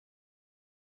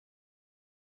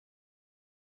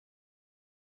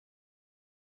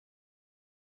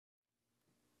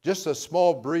Just a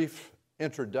small, brief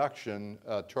introduction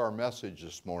to our message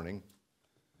this morning.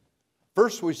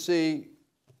 First, we see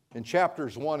in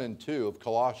chapters 1 and 2 of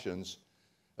Colossians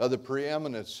the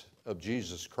preeminence of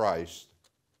Jesus Christ.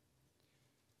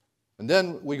 And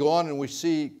then we go on and we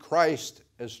see Christ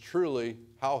as truly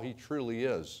how he truly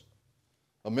is,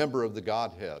 a member of the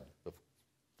Godhead, the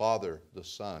Father, the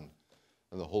Son,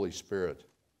 and the Holy Spirit.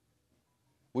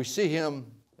 We see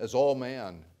him as all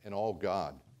man and all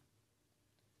God.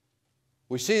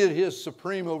 We see that he is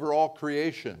supreme over all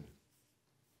creation,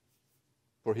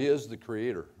 for he is the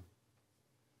creator.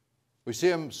 We see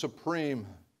him supreme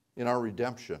in our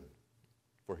redemption,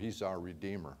 for he's our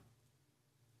Redeemer.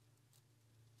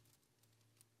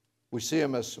 We see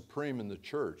him as supreme in the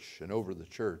church and over the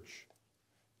church,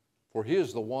 for he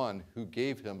is the one who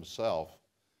gave himself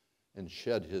and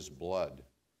shed his blood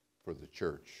for the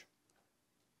church.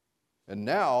 And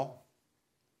now,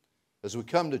 as we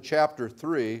come to chapter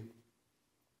 3,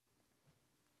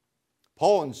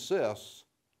 Paul insists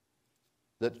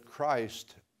that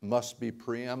Christ must be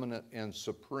preeminent and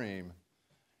supreme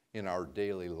in our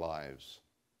daily lives,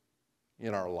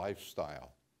 in our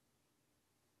lifestyle.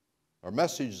 Our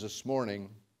message this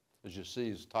morning, as you see,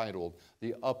 is titled,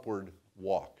 The Upward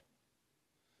Walk.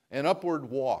 An upward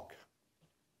walk,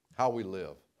 how we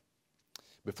live.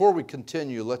 Before we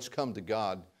continue, let's come to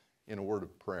God in a word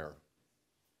of prayer.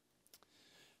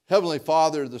 Heavenly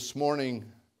Father, this morning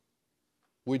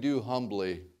we do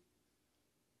humbly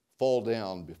fall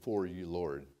down before you,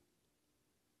 Lord.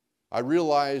 I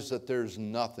realize that there's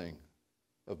nothing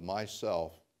of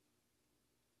myself,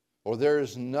 or there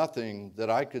is nothing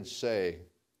that I could say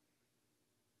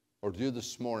or do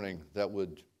this morning that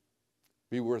would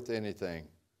be worth anything.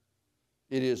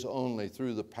 It is only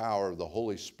through the power of the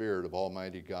Holy Spirit of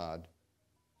Almighty God.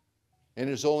 And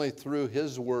it is only through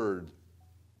his word,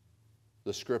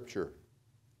 the Scripture,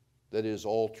 that is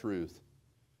all truth.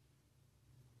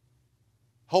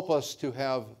 Help us to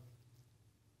have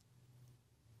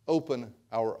open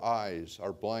our eyes,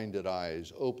 our blinded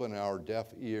eyes, open our deaf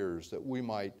ears, that we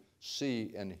might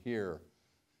see and hear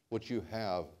what you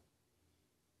have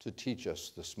to teach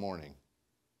us this morning.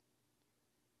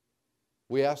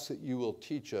 We ask that you will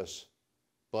teach us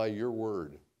by your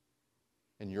word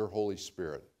and your Holy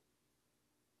Spirit.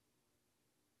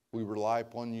 We rely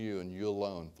upon you and you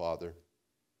alone, Father.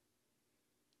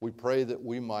 We pray that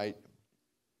we might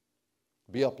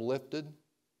be uplifted.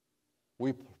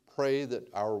 We pray that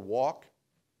our walk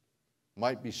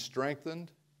might be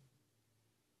strengthened,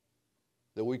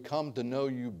 that we come to know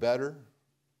you better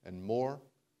and more.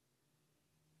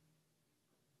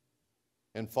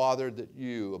 And Father, that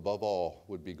you, above all,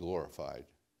 would be glorified.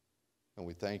 And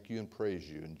we thank you and praise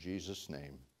you in Jesus'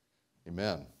 name.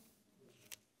 Amen.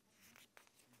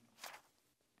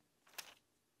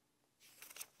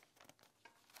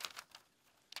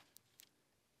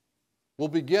 We'll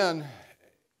begin,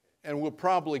 and we'll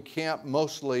probably camp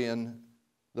mostly in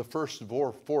the first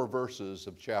four verses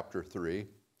of chapter 3.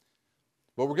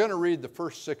 But we're going to read the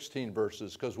first 16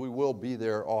 verses because we will be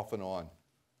there off and on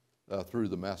through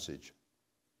the message.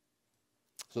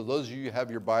 So those of you who have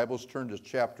your Bibles, turn to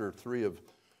chapter 3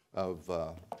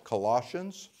 of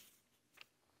Colossians.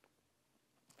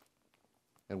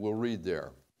 And we'll read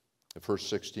there the first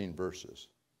 16 verses.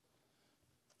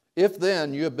 If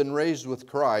then you have been raised with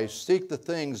Christ, seek the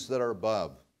things that are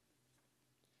above,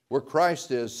 where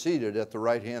Christ is seated at the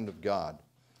right hand of God.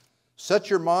 Set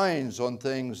your minds on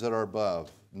things that are above,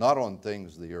 not on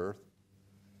things of the earth.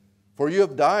 For you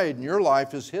have died, and your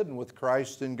life is hidden with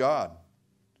Christ in God.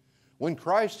 When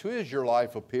Christ, who is your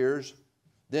life, appears,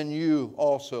 then you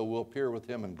also will appear with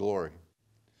him in glory.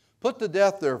 Put to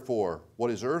death, therefore,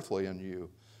 what is earthly in you: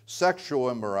 sexual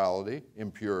immorality,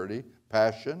 impurity,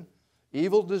 passion,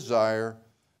 evil desire,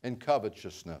 and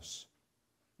covetousness,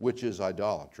 which is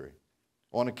idolatry.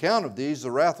 On account of these,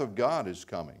 the wrath of God is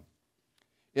coming.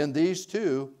 In these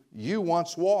too you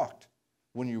once walked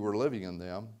when you were living in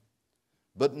them,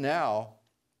 but now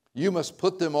you must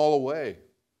put them all away: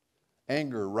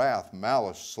 anger, wrath,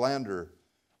 malice, slander,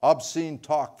 obscene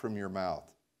talk from your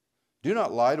mouth. Do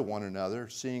not lie to one another,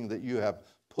 seeing that you have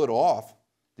put off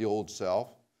the old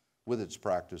self with its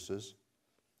practices,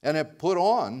 and have put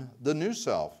on the new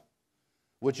self,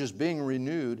 which is being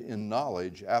renewed in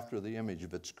knowledge after the image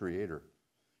of its creator.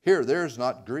 Here there is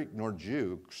not Greek nor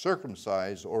Jew,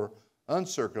 circumcised or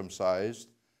uncircumcised,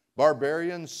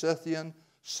 barbarian, Scythian,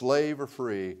 slave or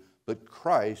free, but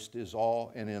Christ is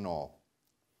all and in all.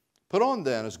 Put on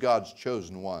then as God's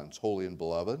chosen ones, holy and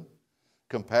beloved,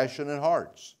 compassionate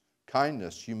hearts,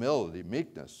 kindness, humility,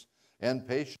 meekness, and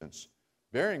patience,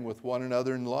 bearing with one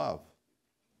another in love.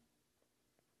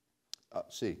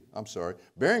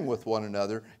 bearing with one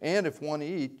another, and if one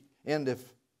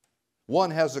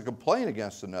has a complaint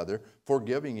against another,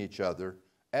 forgiving each other,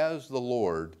 as the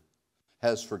Lord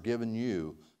has forgiven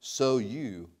you, so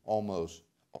you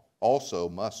also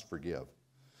must forgive.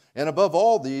 And above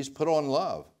all these, put on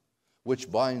love,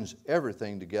 which binds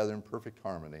everything together in perfect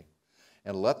harmony.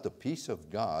 And let the peace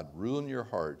of God rule in your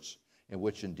hearts, in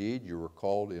which indeed you were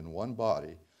called in one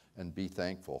body, and be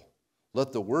thankful.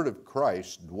 Let the word of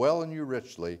Christ dwell in you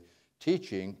richly,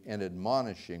 teaching and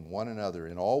admonishing one another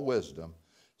in all wisdom,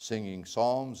 singing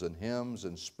psalms and hymns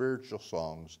and spiritual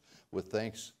songs with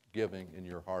thanksgiving in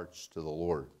your hearts to the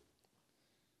Lord.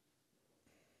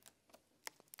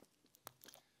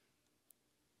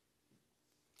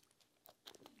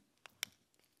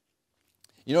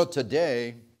 You know,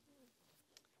 today,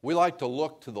 we like to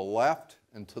look to the left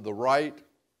and to the right.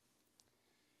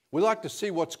 We like to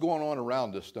see what's going on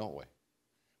around us, don't we?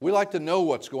 We like to know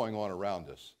what's going on around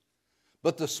us.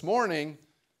 But this morning,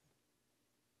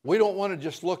 we don't want to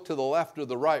just look to the left or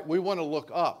the right. We want to look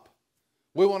up.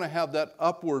 We want to have that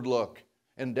upward look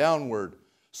and downward.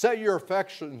 Set your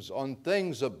affections on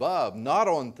things above, not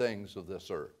on things of this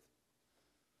earth.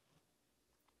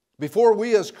 Before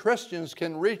we as Christians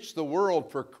can reach the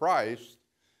world for Christ,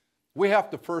 we have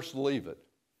to first leave it.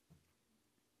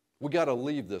 We got to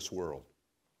leave this world.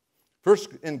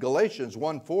 First, in Galatians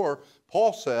 1:4,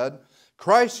 Paul said,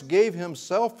 Christ gave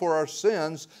himself for our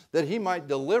sins that he might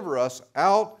deliver us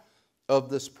out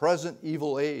of this present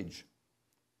evil age.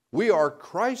 We are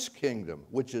Christ's kingdom,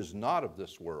 which is not of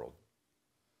this world.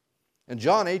 And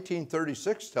John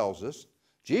 18:36 tells us,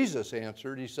 Jesus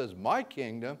answered, he says, my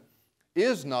kingdom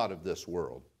is not of this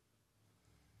world.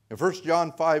 In 1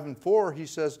 John 5:4, he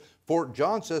says,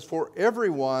 John says, for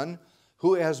everyone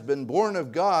who has been born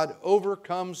of God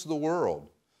overcomes the world.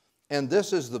 And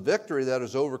this is the victory that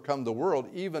has overcome the world,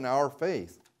 even our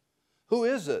faith. Who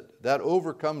is it that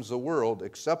overcomes the world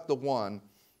except the one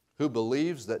who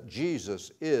believes that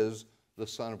Jesus is the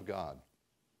Son of God?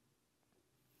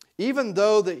 Even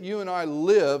though that you and I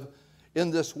live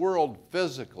in this world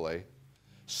physically,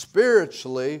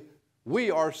 spiritually,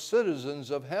 we are citizens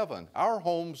of heaven. Our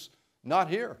home's not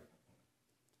here.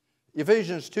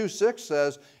 Ephesians 2:6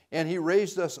 says, and he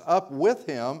raised us up with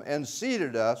him and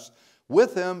seated us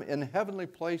with him in heavenly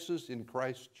places in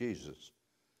Christ Jesus.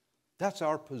 That's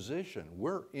our position.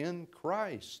 We're in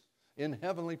Christ, in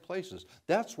heavenly places.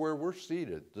 That's where we're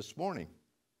seated this morning,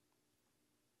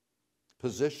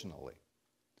 positionally.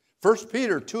 1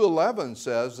 Peter 2:11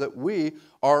 says that we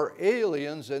are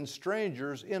aliens and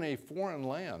strangers in a foreign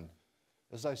land.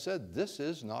 As I said, this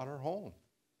is not our home.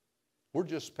 We're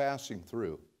just passing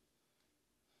through.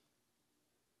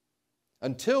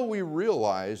 Until we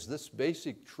realize this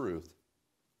basic truth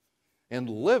and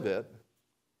live it,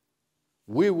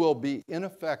 we will be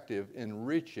ineffective in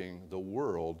reaching the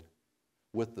world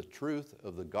with the truth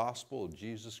of the gospel of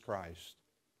Jesus Christ.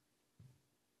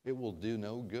 It will do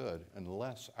no good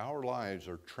unless our lives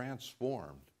are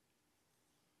transformed.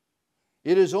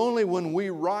 It is only when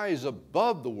we rise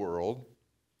above the world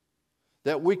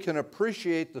that we can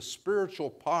appreciate the spiritual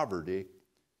poverty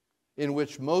in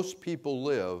which most people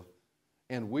live,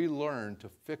 and we learn to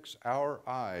fix our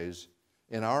eyes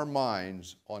and our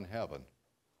minds on heaven.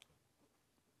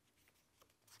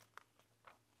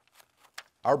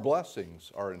 Our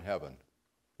blessings are in heaven,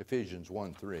 Ephesians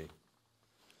 1:3.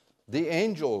 The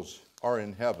angels are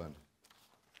in heaven,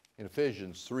 in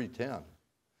Ephesians 3:10.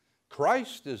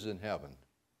 Christ is in heaven,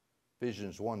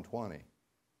 Ephesians 1:20.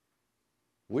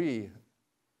 We,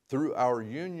 through our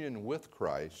union with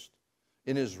Christ,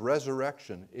 in his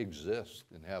resurrection, exist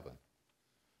in heaven,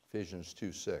 Ephesians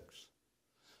 2:6.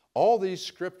 All these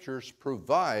scriptures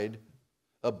provide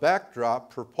a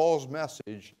backdrop for Paul's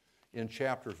message in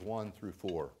chapters 1 through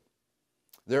 4.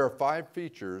 There are 5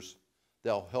 features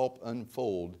that will help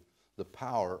unfold the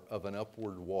power of an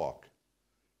upward walk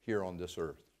here on this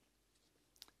earth.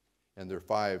 And there are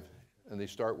 5, and they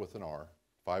start with an R,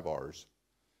 5 R's,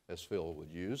 as Phil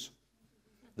would use.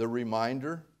 The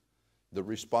reminder, the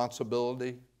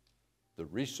responsibility, the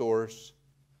resource,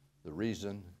 the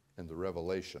reason, and the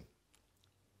revelation.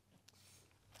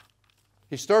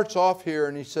 He starts off here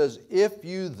and he says, if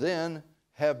you then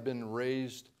have been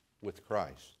raised with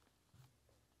Christ.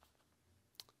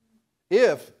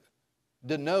 If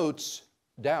denotes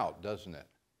doubt, doesn't it?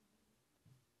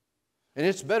 And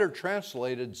it's better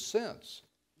translated since.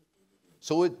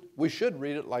 So we should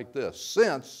read it like this.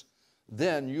 Since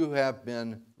then you have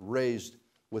been raised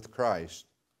with Christ.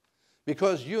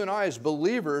 Because you and I as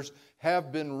believers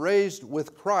have been raised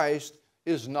with Christ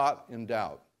is not in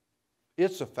doubt.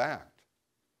 It's a fact.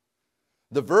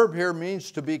 The verb here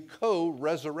means to be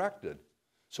co-resurrected.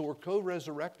 So we're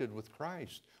co-resurrected with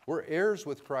Christ. We're heirs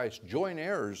with Christ, joint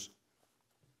heirs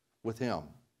with Him.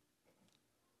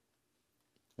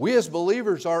 We as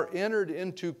believers are entered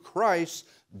into Christ's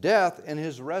death and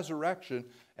His resurrection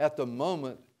at the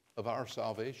moment of our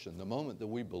salvation, the moment that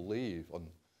we believe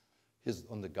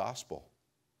on the gospel,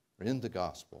 or in the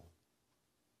gospel.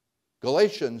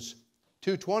 Galatians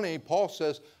 2:20, Paul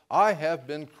says, I have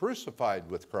been crucified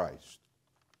with Christ.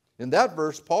 In that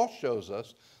verse, Paul shows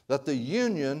us that the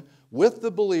union with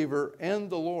the believer and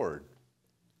the Lord,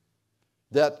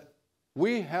 that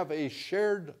we have a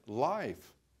shared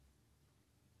life.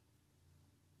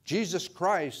 Jesus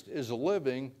Christ is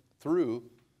living through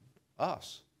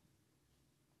us.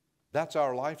 That's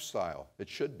our lifestyle. It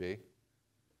should be.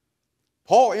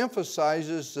 Paul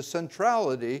emphasizes the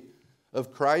centrality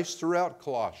of Christ throughout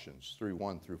Colossians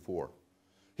 3:1 through 4.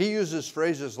 He uses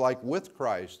phrases like with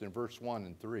Christ in verse 1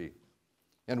 and 3,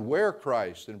 and where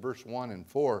Christ in verse 1 and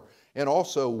 4, and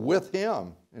also with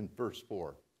Him in verse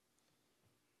 4.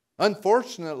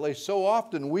 Unfortunately, so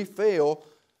often we fail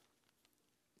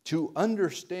to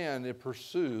understand and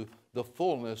pursue the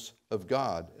fullness of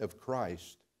God, of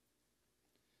Christ,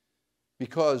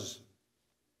 because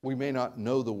we may not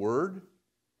know the Word,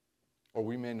 or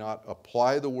we may not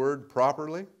apply the Word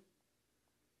properly,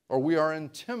 or we are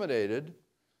intimidated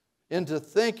into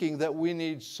thinking that we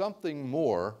need something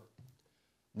more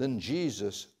than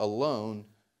Jesus alone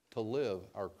to live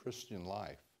our Christian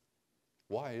life.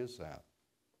 Why is that?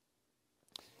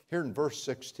 Here in verse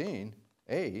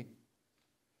 16a,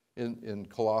 in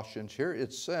Colossians here,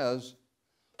 it says,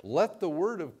 let the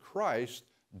word of Christ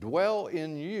dwell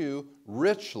in you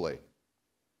richly.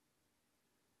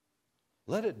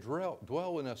 Let it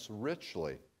dwell in us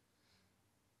richly,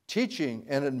 teaching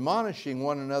and admonishing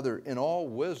one another in all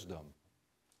wisdom.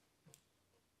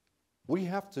 We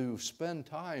have to spend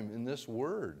time in this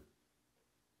word.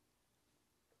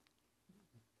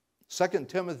 2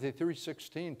 Timothy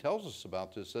 3:16 tells us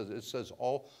about this. It says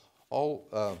all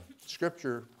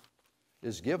Scripture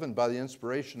is given by the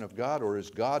inspiration of God, or is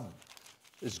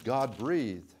God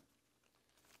breathed.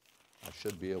 I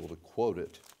should be able to quote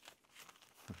it.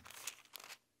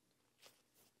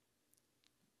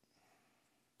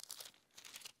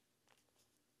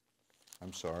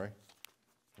 I'm sorry,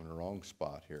 I'm in the wrong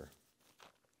spot here.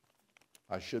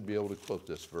 I should be able to quote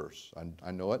this verse.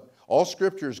 I know it. All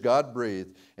Scripture is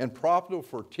God-breathed and profitable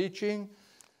for teaching,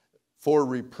 for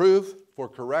reproof, for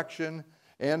correction,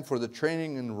 and for the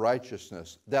training in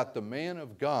righteousness, that the man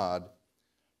of God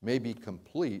may be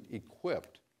complete,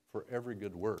 equipped for every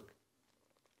good work.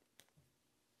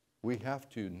 We have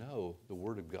to know the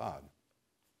Word of God.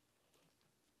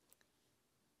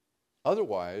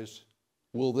 Otherwise,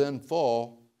 we'll then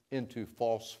fall into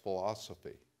false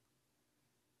philosophy,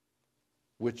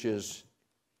 which is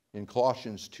in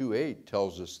Colossians 2:8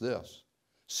 tells us this.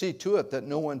 See to it that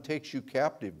no one takes you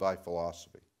captive by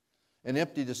philosophy and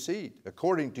empty deceit,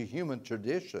 according to human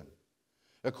tradition,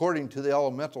 according to the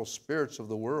elemental spirits of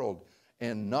the world,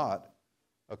 and not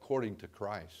according to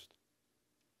Christ.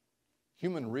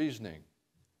 Human reasoning.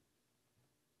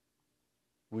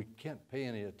 We can't pay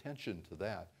any attention to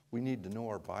that. We need to know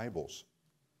our Bibles.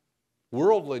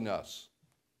 Worldliness.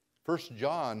 1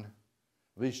 John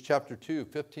chapter 2,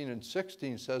 15 and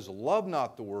 16 says, love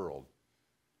not the world,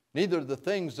 neither the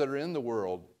things that are in the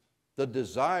world, the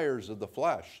desires of the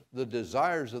flesh, the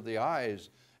desires of the eyes,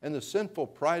 and the sinful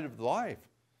pride of life.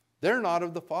 They're not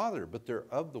of the Father, but they're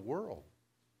of the world.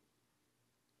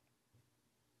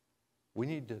 We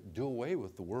need to do away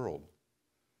with the world.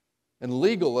 And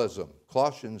legalism,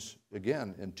 Colossians,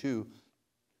 again, in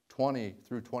 2:20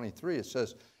 through 23, it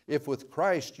says, if with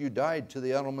Christ you died to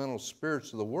the elemental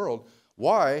spirits of the world,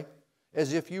 why,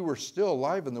 as if you were still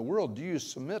alive in the world, do you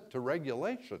submit to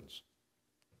regulations?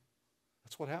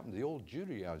 That's what happened to the old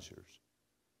Judaizers.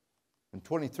 In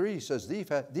 23, he says,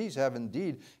 these have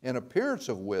indeed an appearance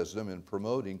of wisdom in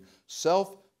promoting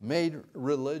self-made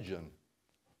religion.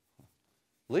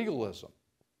 Legalism.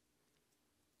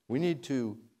 We need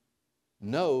to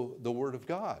know the Word of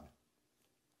God.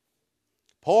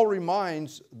 Paul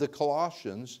reminds the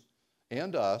Colossians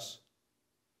and us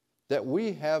that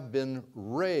we have been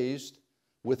raised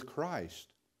with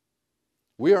Christ.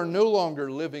 We are no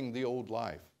longer living the old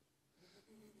life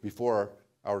before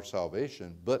our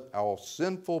salvation, but our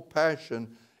sinful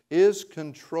passion is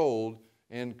controlled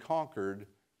and conquered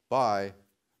by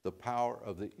the power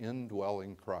of the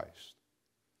indwelling Christ.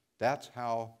 That's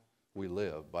how we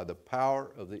live, by the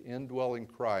power of the indwelling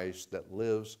Christ that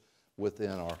lives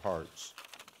within our hearts.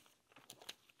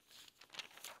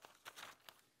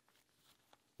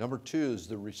 Number 2 is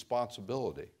the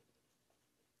responsibility.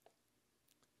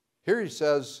 Here he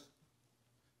says,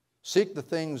 seek the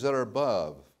things that are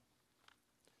above,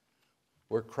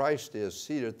 where Christ is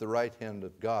seated at the right hand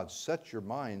of God. Set your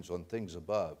minds on things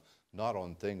above, not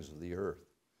on things of the earth.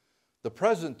 The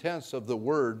present tense of the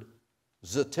word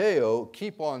zeteo,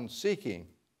 keep on seeking,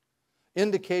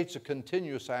 indicates a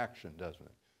continuous action, doesn't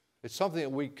it? It's something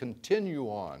that we continue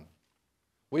on.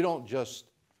 We don't just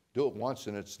do it once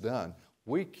and it's done.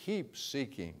 We keep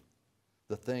seeking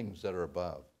the things that are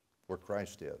above, where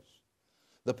Christ is.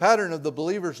 The pattern of the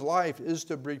believer's life is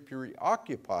to be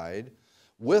preoccupied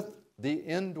with the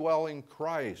indwelling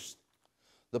Christ.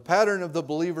 The pattern of the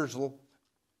believer's life,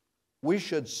 we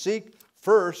should seek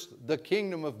first the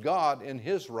kingdom of God and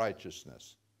His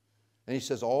righteousness. And he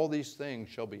says, all these things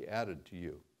shall be added to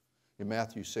you, in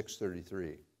Matthew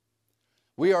 6:33.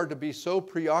 We are to be so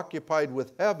preoccupied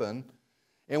with heaven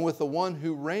and with the one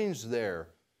who reigns there,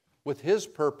 with His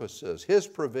purposes, His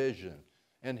provision,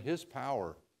 and His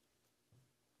power.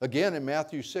 Again, in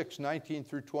Matthew 6:19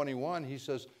 through 21, he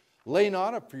says, lay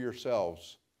not up for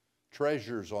yourselves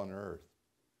treasures on earth,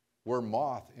 where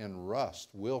moth and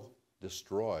rust will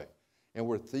destroy, and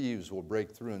where thieves will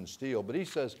break through and steal. But he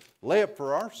says, lay up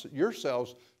for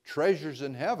yourselves treasures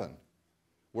in heaven,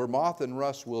 where moth and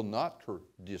rust will not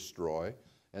destroy,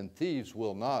 and thieves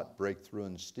will not break through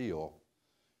and steal.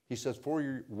 He says,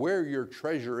 where your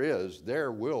treasure is,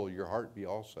 there will your heart be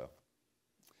also.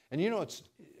 And you know,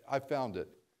 I found it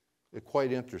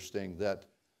quite interesting that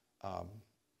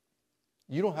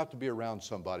you don't have to be around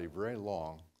somebody very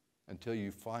long until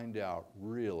you find out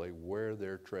really where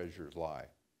their treasures lie.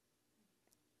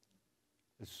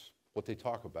 It's what they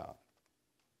talk about.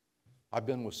 I've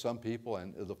been with some people,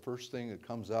 and the first thing that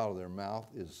comes out of their mouth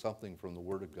is something from the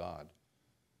Word of God.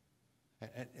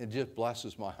 And it just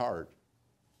blesses my heart.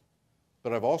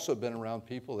 But I've also been around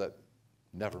people that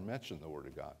never mention the Word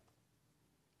of God.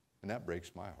 And that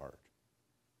breaks my heart.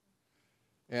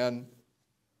 And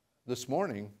this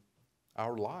morning,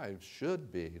 our lives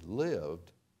should be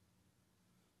lived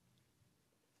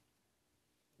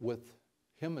with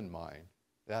Him in mind,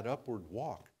 that upward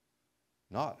walk,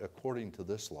 not according to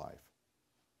this life.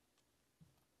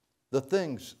 The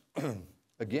things,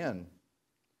 again,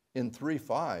 in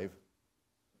 3:5,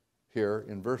 here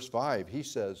in verse 5, he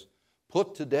says,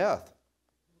 put to death,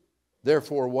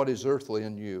 therefore, what is earthly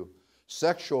in you,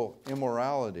 sexual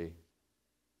immorality,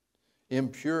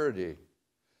 impurity,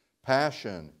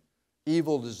 passion,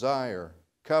 evil desire,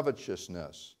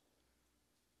 covetousness.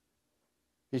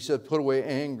 He said, put away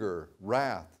anger,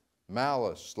 wrath,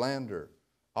 malice, slander,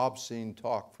 obscene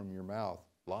talk from your mouth,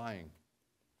 lying.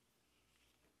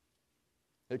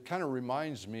 It kind of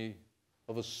reminds me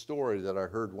of a story that I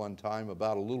heard one time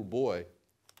about a little boy.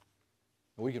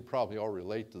 We could probably all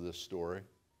relate to this story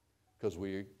because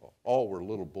we all were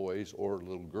little boys or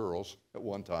little girls at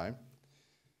one time.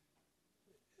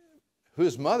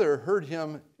 Whose mother heard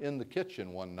him in the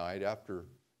kitchen one night after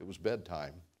it was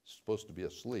bedtime, supposed to be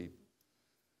asleep.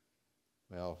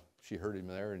 Well, she heard him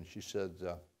there and she said,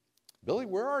 Billy,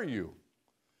 where are you?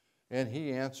 And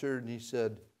he answered and he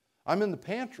said, I'm in the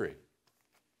pantry.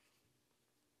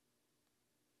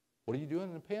 What are you doing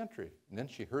in the pantry? And then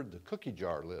she heard the cookie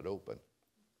jar lid open.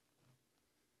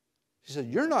 She said,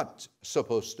 you're not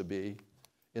supposed to be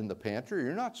in the pantry.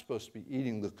 You're not supposed to be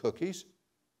eating the cookies.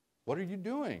 What are you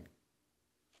doing?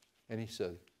 And he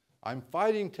said, I'm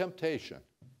fighting temptation.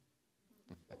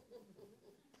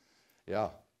 Yeah.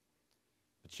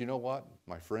 But you know what,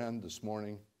 my friend, this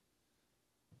morning,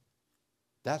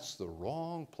 that's the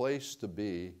wrong place to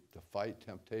be to fight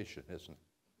temptation, isn't it?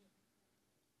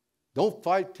 Don't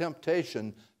fight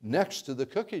temptation next to the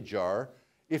cookie jar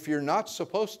if you're not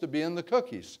supposed to be in the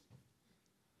cookies.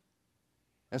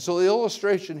 And so the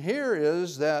illustration here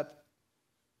is that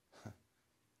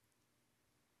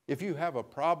if you have a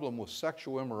problem with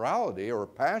sexual immorality or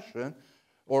passion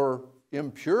or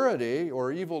impurity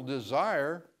or evil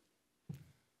desire,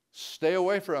 stay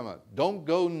away from it. Don't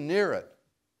go near it.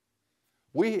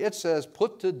 It says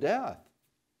put to death.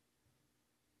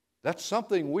 That's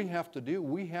something we have to do.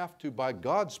 We have to, by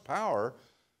God's power,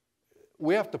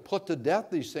 we have to put to death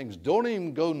these things. Don't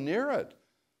even go near it.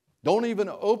 Don't even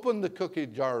open the cookie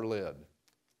jar lid.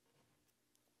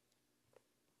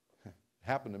 It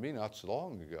happened to me not so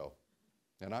long ago,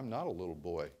 and I'm not a little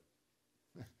boy.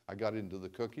 I got into the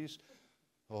cookies.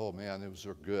 Oh man, those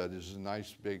were good. This is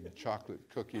nice big chocolate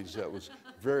cookies that was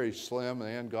very slim, and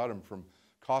Ann got them from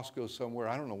Costco somewhere.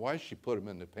 I don't know why she put them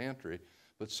in the pantry,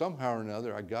 but somehow or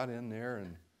another I got in there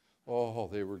and oh,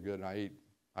 they were good. I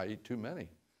ate too many.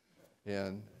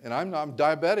 And I'm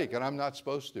diabetic and I'm not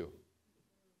supposed to.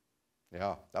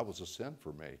 Yeah, that was a sin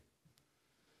for me.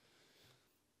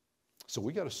 So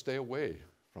we got to stay away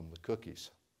from the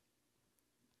cookies.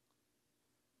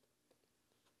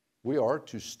 We are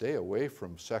to stay away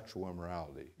from sexual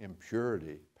immorality,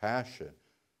 impurity, passion,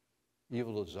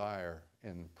 evil desire,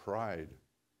 and pride.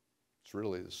 It's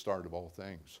really the start of all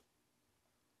things.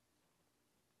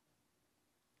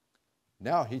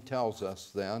 Now he tells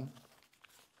us then,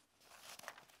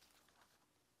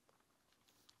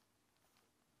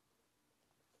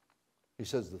 he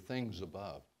says the things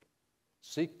above.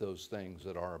 Seek those things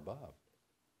that are above.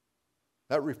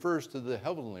 That refers to the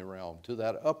heavenly realm, to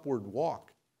that upward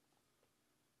walk,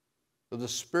 of the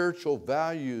spiritual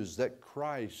values that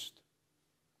Christ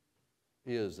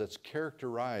is, that's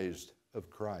characterized of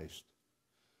Christ,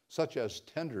 such as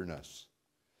tenderness,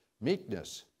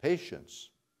 meekness, patience,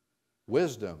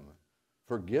 wisdom,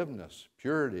 forgiveness,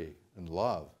 purity, and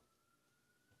love.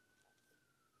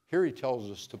 Here he tells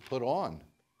us to put on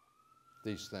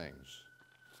these things.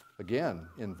 Again,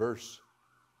 in verse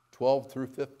 12 through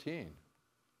 15,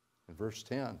 in verse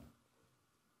 10.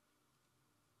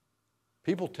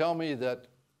 People tell me that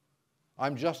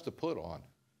I'm just to put on.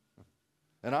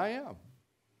 And I am.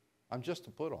 I'm just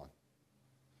to put on.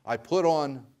 I put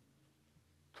on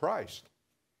Christ.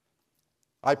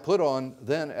 I put on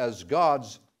then as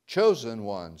God's chosen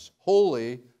ones,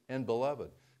 holy and beloved.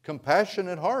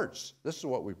 Compassionate hearts. This is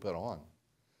what we put on.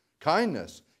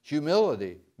 Kindness,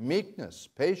 humility, meekness,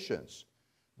 patience,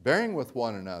 bearing with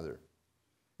one another.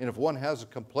 And if one has a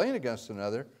complaint against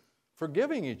another,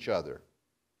 forgiving each other.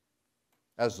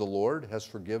 As the Lord has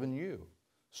forgiven you,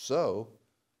 so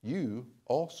you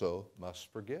also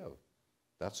must forgive.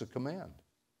 That's a command.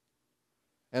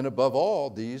 And above all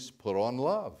these, put on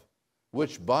love,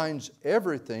 which binds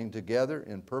everything together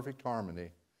in perfect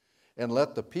harmony. And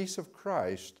let the peace of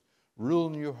Christ rule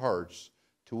in your hearts,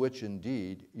 to which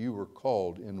indeed you were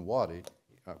called in body,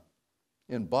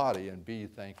 and be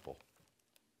thankful.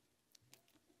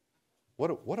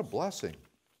 What a blessing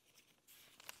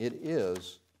it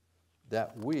is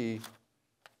that we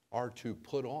are to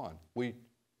put on. We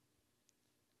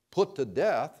put to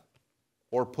death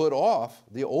or put off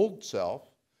the old self,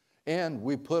 and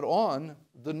we put on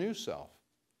the new self.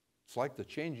 It's like the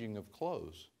changing of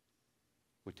clothes.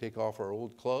 We take off our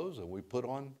old clothes and we put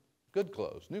on good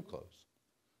clothes, new clothes.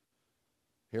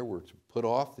 Here we're to put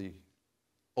off the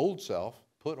old self,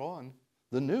 put on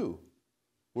the new.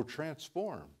 We're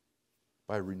transformed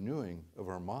by renewing of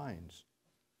our minds.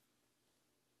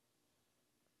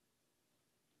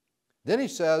 Then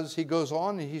he goes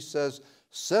on and he says,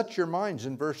 set your minds,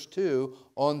 in verse 2,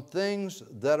 on things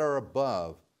that are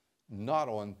above, not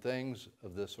on things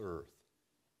of this earth.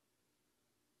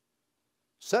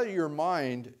 Set your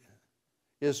mind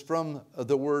is from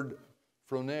the word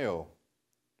phroneo,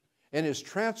 and is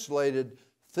translated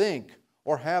think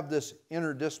or have this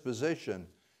inner disposition.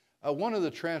 One of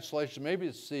the translations, maybe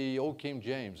it's the Old King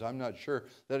James, I'm not sure,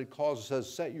 that it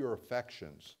says set your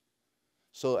affections.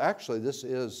 So actually this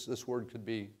word could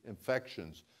be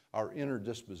affections, our inner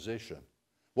disposition,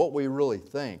 what we really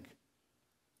think.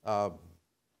 You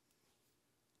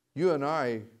and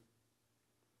I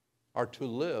are to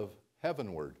live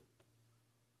heavenward.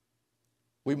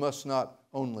 We must not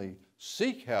only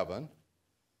seek heaven,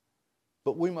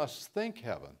 but we must think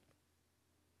heaven.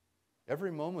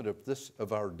 Every moment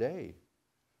of our day,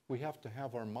 we have to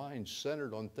have our minds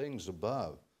centered on things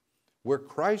above, where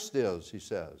Christ is, he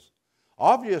says.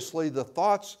 Obviously, the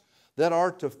thoughts that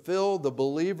are to fill the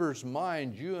believer's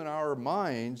mind, you and our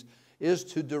minds, is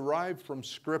to derive from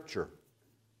Scripture.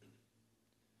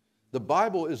 The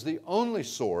Bible is the only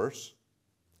source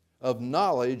of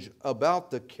knowledge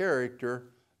about the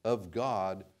character of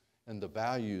God and the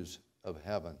values of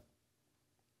heaven.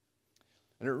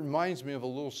 And it reminds me of a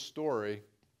little story.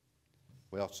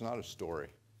 Well, it's not a story.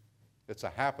 It's a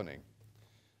happening.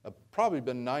 Probably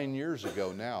been 9 years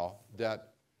ago now that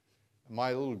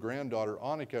my little granddaughter,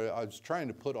 Annika, I was trying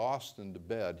to put Austin to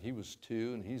bed. He was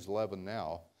 2 and he's 11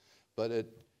 now. But at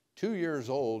 2 years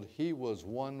old, he was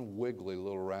one wiggly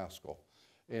little rascal.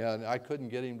 And I couldn't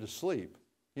get him to sleep.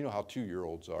 You know how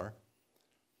 2-year-olds are.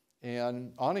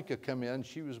 And Annika come in,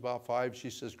 she was about 5. She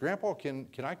says, Grandpa, can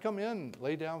I come in and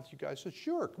lay down with you guys? I said,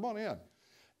 sure, come on in.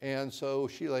 And so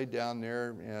she laid down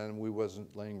there and we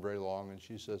wasn't laying very long. And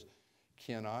she says,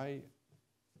 can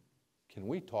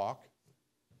we talk?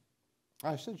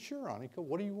 I said, sure, Annika,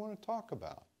 what do you want to talk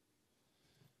about?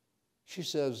 She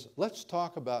says, let's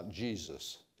talk about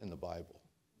Jesus in the Bible.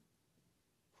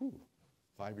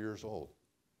 5 years old.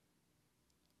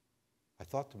 I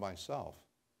thought to myself,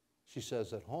 she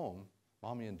says, at home,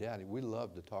 Mommy and Daddy, we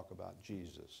love to talk about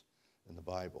Jesus in the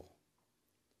Bible.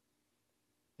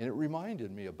 And it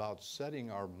reminded me about setting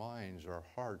our minds, our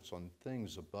hearts on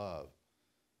things above.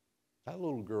 That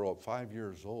little girl at 5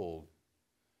 years old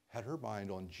had her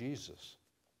mind on Jesus.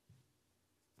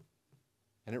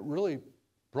 And it really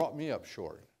brought me up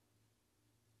short.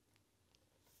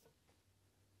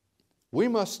 We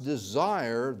must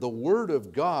desire the Word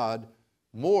of God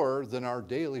more than our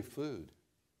daily food.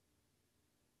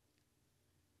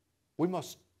 We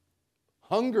must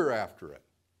hunger after it.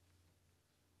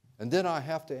 And then I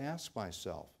have to ask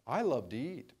myself, I love to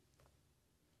eat.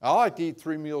 I like to eat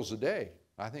 3 meals a day.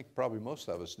 I think probably most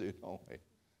of us do, don't we?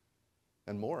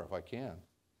 And more if I can.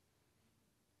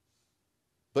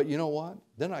 But you know what?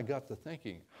 Then I got to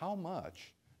thinking, how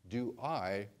much do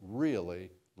I really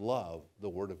love the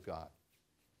Word of God?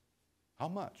 How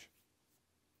much?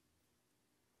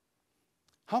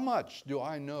 How much do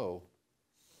I know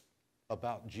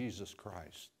about Jesus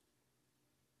Christ?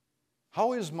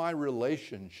 How is my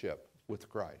relationship with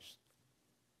Christ?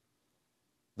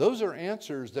 Those are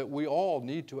answers that we all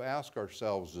need to ask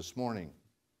ourselves this morning.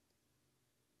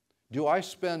 Do I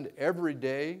spend every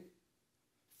day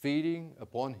feeding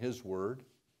upon His Word?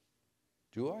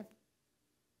 Do I?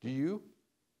 Do you?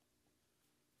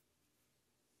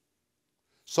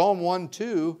 Psalm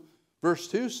 1:2, verse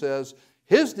 2 says,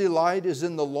 His delight is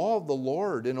in the law of the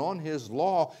Lord, and on His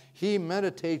law He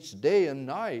meditates day and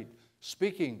night,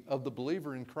 speaking of the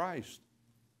believer in Christ.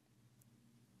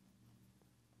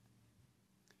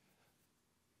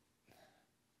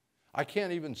 I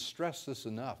can't even stress this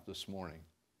enough this morning,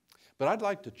 but I'd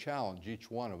like to challenge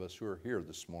each one of us who are here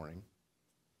this morning.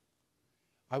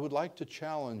 I would like to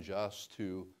challenge us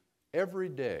to every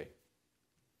day,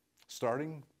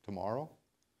 starting tomorrow,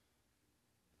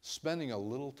 spending a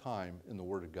little time in the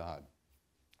Word of God.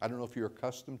 I don't know if you're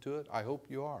accustomed to it. I hope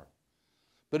you are.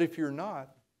 But if you're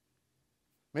not,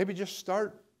 maybe just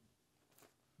start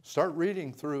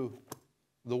reading through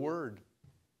the Word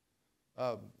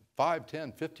 5,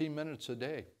 10, 15 minutes a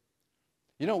day.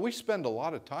 You know, we spend a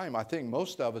lot of time, I think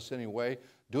most of us anyway,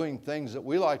 doing things that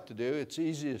we like to do. It's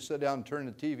easy to sit down and turn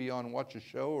the TV on and watch a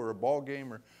show or a ball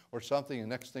game or something, and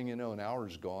next thing you know, an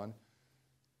hour's gone.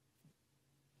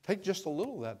 Take just a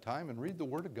little of that time and read the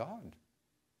Word of God.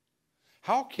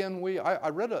 How can we, I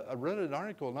read an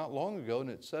article not long ago, and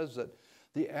it says that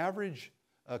the average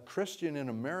Christian in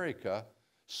America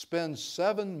spends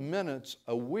 7 minutes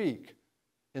a week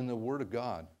in the Word of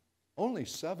God. Only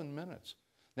 7 minutes.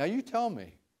 Now you tell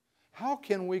me, how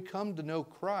can we come to know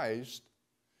Christ,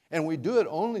 and we do it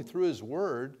only through His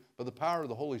Word, by the power of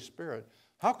the Holy Spirit?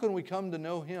 How can we come to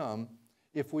know Him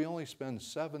if we only spend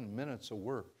 7 minutes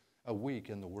a week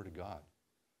in the Word of God?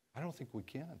 I don't think we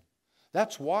can.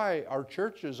 That's why our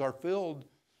churches are filled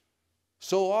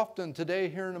so often today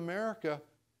here in America.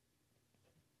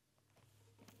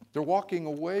 They're walking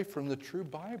away from the true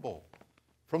Bible,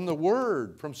 from the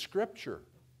Word, from Scripture.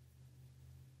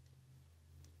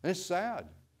 And it's sad.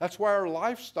 That's why our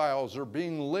lifestyles are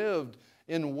being lived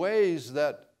in ways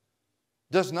that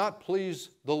does not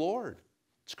please the Lord.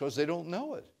 It's because they don't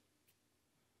know it.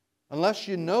 Unless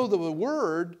you know the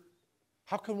Word,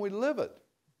 how can we live it?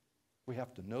 We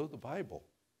have to know the Bible.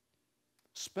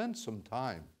 Spend some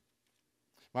time.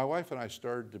 My wife and I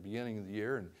started at the beginning of the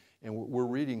year, and we're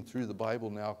reading through the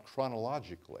Bible now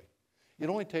chronologically. It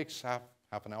only takes half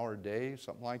an hour a day,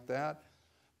 something like that.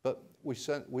 But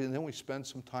then we spend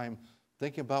some time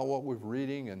thinking about what we're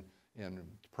reading and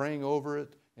praying over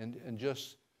it and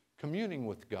just communing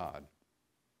with God.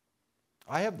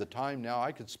 I have the time now.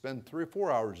 I could spend 3 or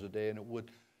 4 hours a day, and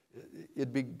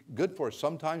it'd be good for us.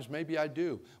 Sometimes maybe I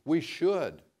do. We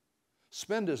should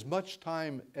spend as much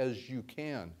time as you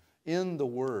can in the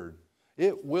Word.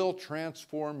 It will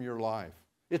transform your life.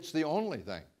 It's the only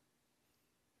thing.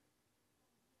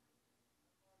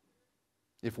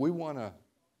 If we want to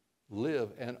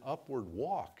live an upward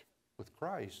walk with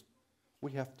Christ,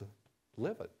 we have to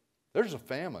live it. There's a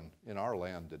famine in our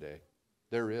land today.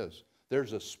 There is.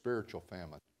 There's a spiritual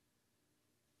famine.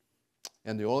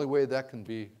 And the only way that can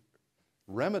be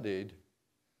remedied,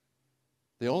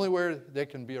 the only way there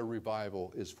can be a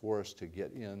revival is for us to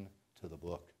get into the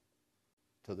book,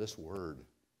 to this Word.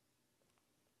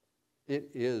 It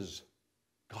is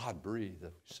God-breathed,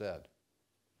 as we said.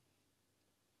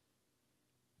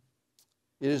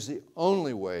 It is the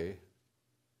only way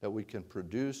that we can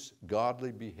produce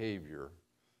godly behavior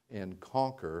and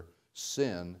conquer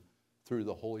sin through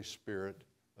the Holy Spirit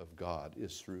of God,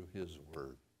 is through His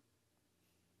Word.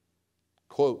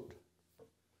 Quote,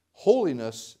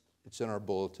 holiness, it's in our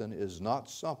bulletin, is not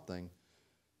something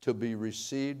to be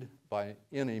received by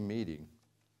any meeting.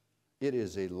 It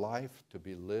is a life to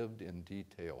be lived in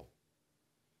detail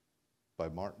by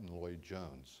Martin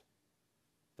Lloyd-Jones.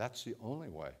 That's the only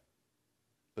way.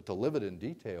 But to live it in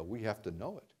detail, we have to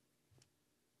know it.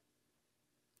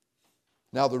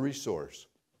 Now the resource.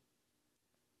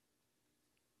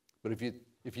 But if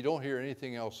you don't hear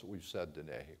anything else that we've said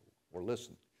today, or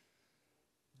listen,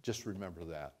 just remember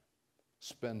that.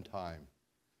 Spend time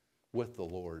with the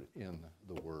Lord in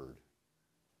the Word.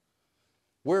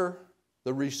 Where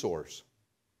the resource.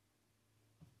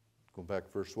 Go back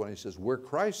to verse 1. He says, where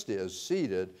Christ is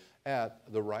seated at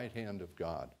the right hand of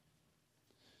God.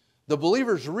 The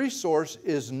believer's resource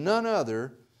is none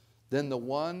other than the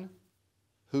one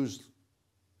who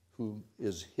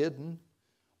is hidden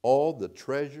all the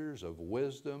treasures of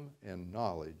wisdom and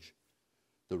knowledge,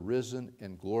 the risen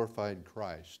and glorified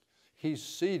Christ. He's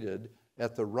seated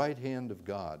at the right hand of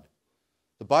God.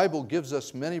 The Bible gives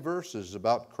us many verses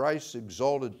about Christ's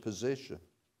exalted position.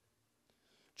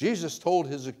 Jesus told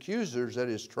his accusers at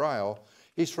his trial,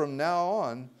 he's from now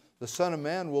on, the Son of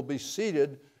Man will be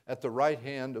seated at the right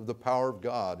hand of the power of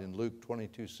God in Luke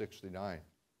 22:69.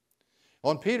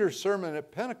 On Peter's sermon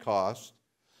at Pentecost,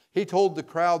 he told the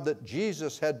crowd that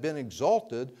Jesus had been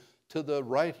exalted to the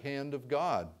right hand of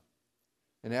God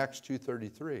in Acts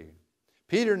 2:33.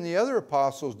 Peter and the other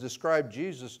apostles described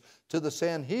Jesus to the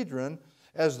Sanhedrin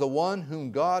as the one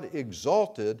whom God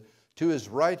exalted to his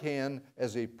right hand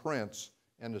as a prince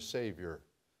and a savior.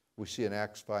 We see in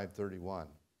Acts 5:31.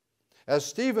 As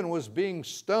Stephen was being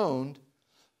stoned,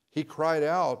 he cried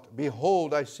out,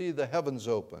 behold, I see the heavens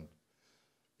open,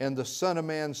 and the Son of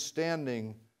Man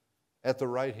standing at the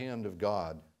right hand of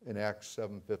God in Acts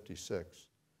 7:56.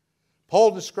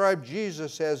 Paul described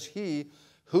Jesus as he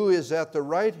who is at the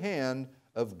right hand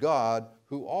of God,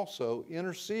 who also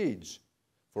intercedes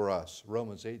for us,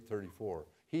 Romans 8:34.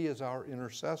 He is our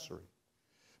intercessor.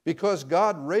 Because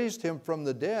God raised him from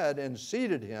the dead and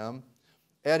seated him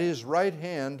at his right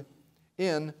hand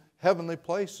in heavenly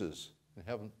places, in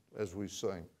heaven, as we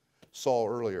saw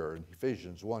earlier in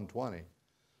Ephesians 1:20.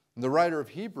 And the writer of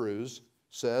Hebrews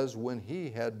says, when he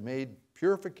had made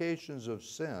purifications of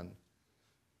sin,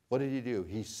 what did he do?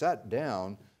 He sat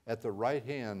down at the right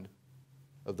hand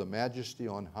of the majesty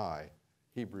on high,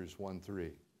 Hebrews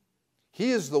 1:3.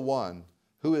 He is the one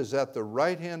who is at the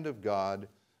right hand of God,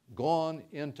 gone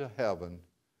into heaven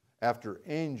after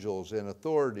angels and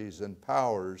authorities and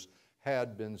powers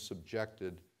had been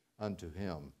subjected unto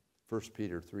him, 1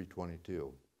 Peter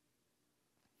 3:22.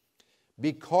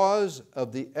 Because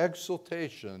of the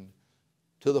exaltation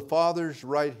to the Father's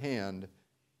right hand,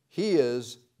 he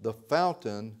is the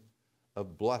fountain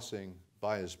of blessing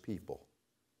by his people.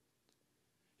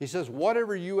 He says,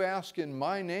 whatever you ask in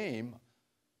my name,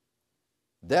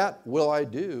 that will I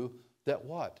do, that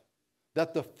what?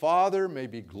 That the Father may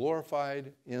be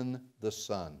glorified in the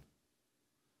Son.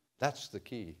 That's the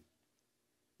key,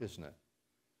 isn't it?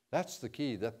 That's the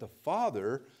key, that the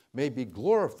Father may be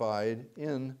glorified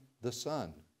in the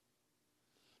Son.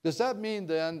 Does that mean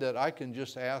then that I can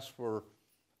just ask for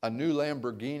a new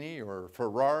Lamborghini or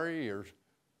Ferrari or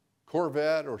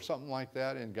Corvette or something like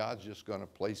that and God's just going to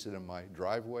place it in my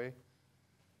driveway?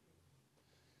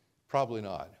 Probably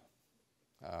not.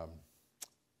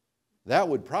 That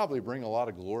would probably bring a lot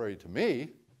of glory to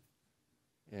me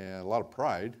and a lot of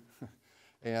pride,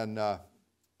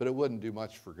 but it wouldn't do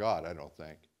much for God, I don't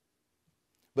think.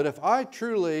 But if I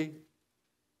truly,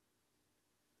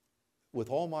 with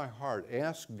all my heart,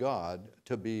 ask God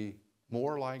to be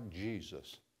more like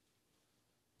Jesus,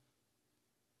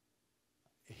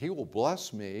 he will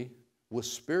bless me with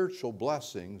spiritual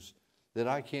blessings that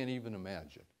I can't even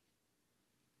imagine.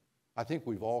 I think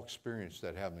we've all experienced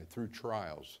that, haven't we? Through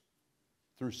trials,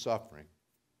 through suffering,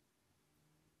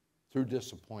 through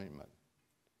disappointment.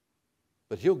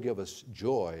 But he'll give us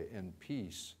joy and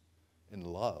peace and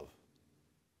love.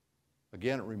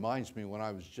 Again, it reminds me when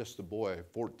I was just a boy,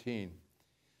 14,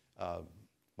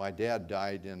 my dad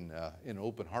died in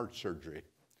open heart surgery,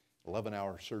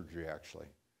 11-hour surgery actually.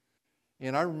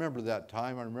 And I remember that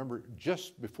time. I remember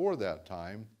just before that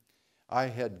time, I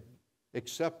had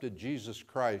accepted Jesus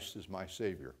Christ as my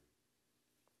Savior.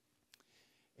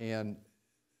 And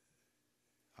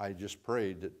I just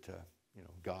prayed that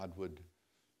God would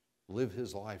live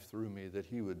his life through me, that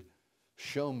he would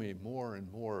show me more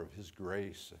and more of his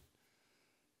grace.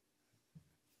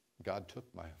 God took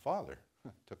my father,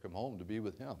 took him home to be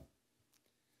with him.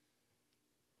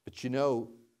 But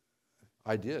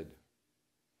I did.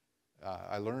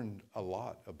 I learned a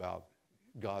lot about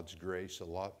God's grace, a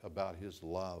lot about his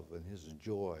love and his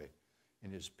joy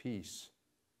and his peace.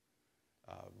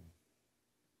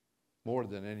 More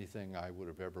than anything I would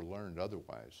have ever learned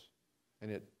otherwise. And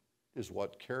it is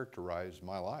what characterized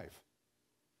my life.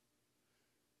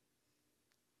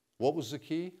 What was the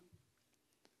key?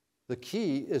 The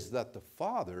key is that the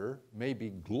Father may be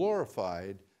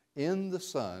glorified in the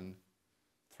Son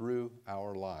through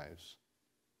our lives.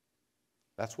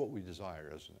 That's what we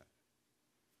desire, isn't it?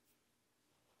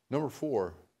 Number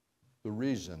 4, the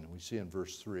reason we see in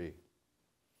verse 3.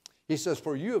 He says,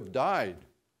 "For you have died,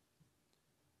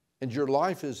 and your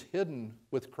life is hidden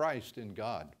with Christ in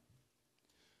God."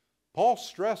 Paul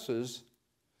stresses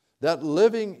that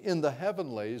living in the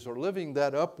heavenlies, or living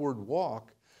that upward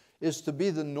walk, is to be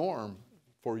the norm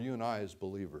for you and I as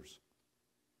believers.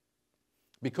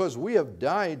 Because we have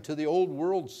died to the old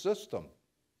world system.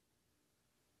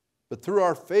 But through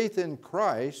our faith in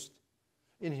Christ,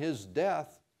 in His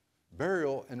death,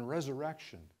 burial, and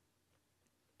resurrection.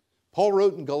 Paul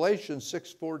wrote in Galatians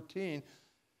 6:14,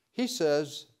 he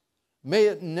says, "May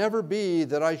it never be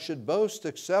that I should boast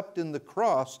except in the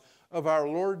cross of our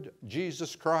Lord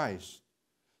Jesus Christ,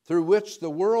 through which the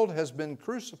world has been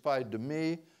crucified to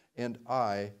me and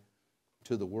I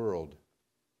to the world."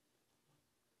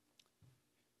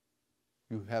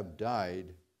 You have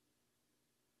died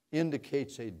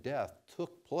indicates a death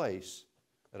took place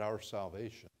at our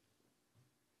salvation.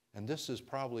 And this is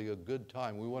probably a good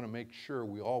time. We want to make sure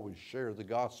we always share the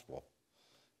gospel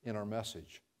in our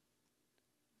message.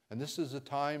 And this is a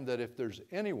time that if there's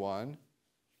anyone,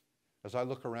 as I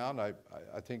look around,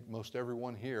 I think most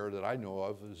everyone here that I know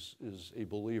of is a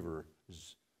believer,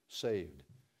 is saved.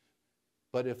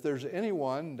 But if there's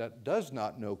anyone that does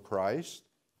not know Christ,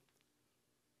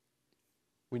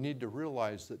 we need to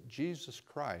realize that Jesus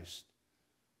Christ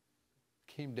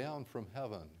came down from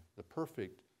heaven, the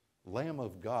perfect Lamb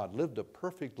of God, lived a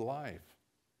perfect life.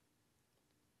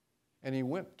 And He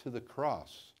went to the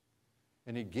cross,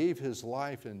 and He gave His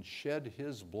life and shed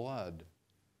His blood,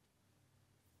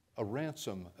 a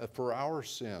ransom for our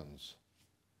sins.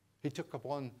 He took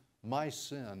upon my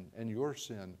sin and your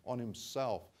sin on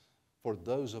Himself for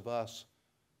those of us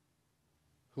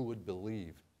who would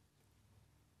believe.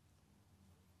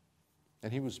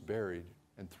 And He was buried,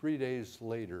 and 3 days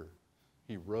later,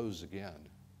 He rose again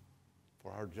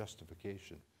for our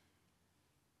justification.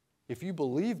 If you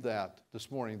believe that this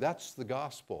morning, that's the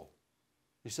gospel.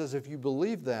 He says if you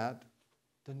believe that,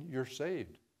 then you're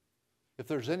saved. If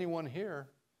there's anyone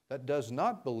here that does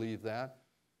not believe that,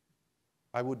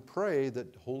 I would pray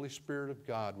that the Holy Spirit of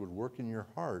God would work in your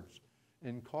hearts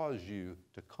and cause you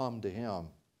to come to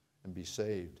Him and be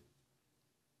saved.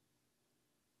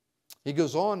 He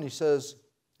goes on, he says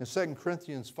in 2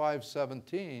 Corinthians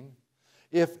 5:17,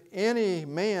 "If any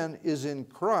man is in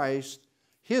Christ,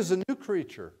 he is a new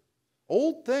creature.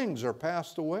 Old things are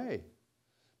passed away.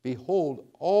 Behold,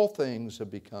 all things have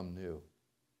become new."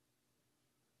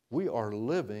 We are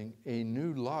living a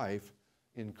new life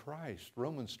in Christ.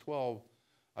 Romans 12,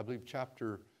 I believe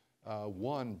chapter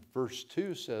 1, verse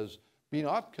 2 says, "Be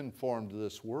not conformed to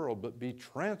this world, but be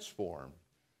transformed."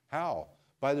 How?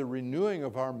 By the renewing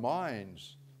of our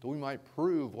minds, that we might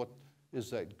prove what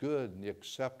is that good and the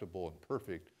acceptable and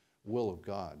perfect will of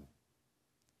God.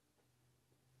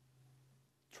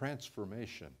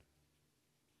 Transformation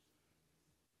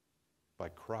by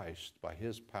Christ, by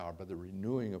His power, by the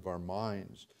renewing of our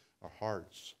minds, our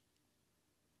hearts.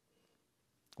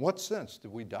 In what sense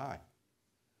did we die?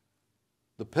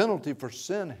 The penalty for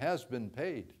sin has been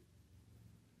paid.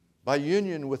 By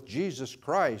union with Jesus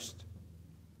Christ,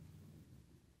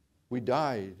 we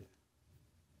died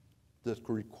the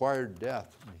required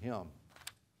death in Him.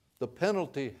 The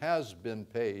penalty has been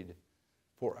paid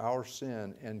for our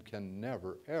sin and can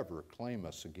never, ever claim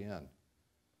us again.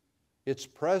 Its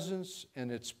presence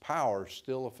and its power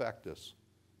still affect us.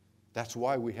 That's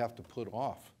why we have to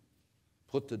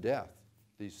put to death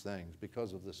these things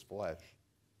because of this flesh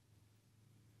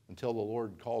until the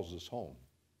Lord calls us home.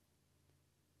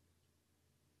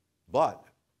 But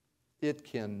it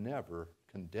can never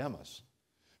condemn us.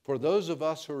 For those of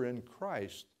us who are in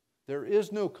Christ, there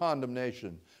is no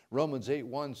condemnation. Romans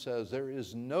 8:1 says, "There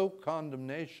is no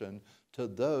condemnation to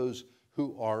those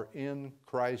who are in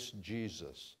Christ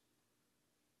Jesus."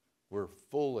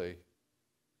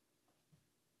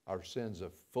 Our sins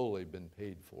have fully been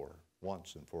paid for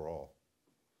once and for all.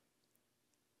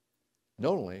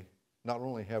 Not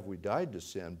only have we died to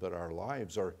sin, but our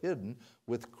lives are hidden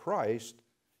with Christ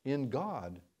in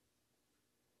God.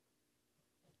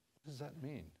 What does that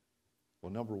mean?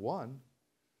 Well, number one,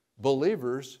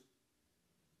 believers,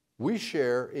 we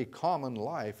share a common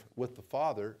life with the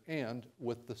Father and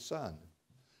with the Son.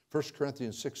 1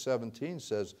 Corinthians 6:17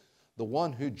 says, "The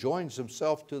one who joins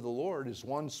himself to the Lord is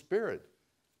one spirit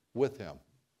with Him."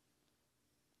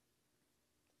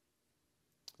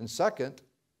 And second,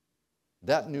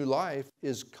 that new life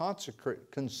is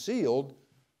concealed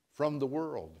from the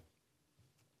world.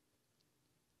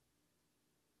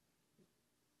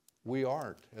 We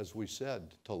aren't, as we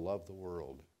said, to love the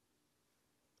world.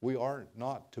 We aren't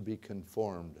not to be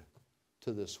conformed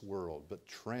to this world, but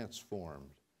transformed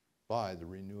by the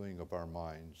renewing of our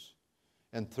minds.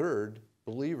 And third,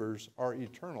 believers are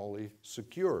eternally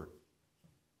secure.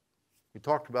 We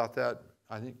talked about that,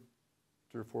 I think,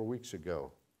 3 or 4 weeks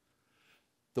ago.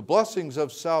 The blessings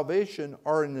of salvation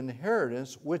are an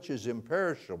inheritance which is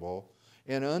imperishable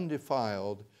and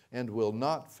undefiled and will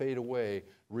not fade away,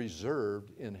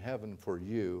 reserved in heaven for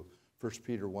you, 1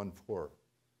 Peter 1:4.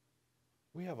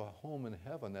 We have a home in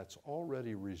heaven that's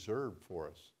already reserved for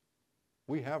us.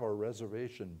 We have our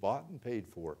reservation bought and paid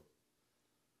for.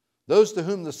 Those to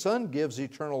whom the Son gives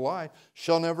eternal life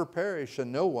shall never perish,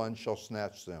 and no one shall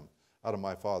snatch them out of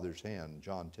my Father's hand,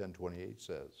 John 10:28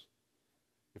 says.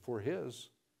 If we're His,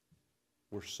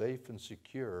 we're safe and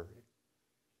secure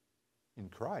in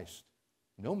Christ.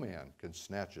 No man can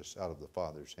snatch us out of the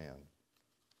Father's hand.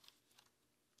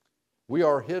 We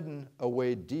are hidden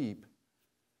away deep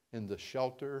in the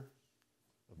shelter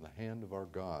of the hand of our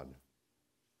God.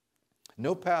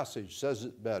 No passage says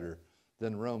it better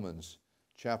than Romans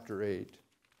chapter 8,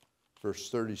 verse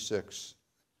 36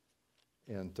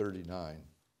 and 39.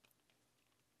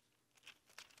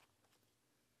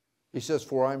 He says,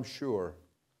 "For I'm sure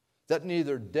that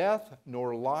neither death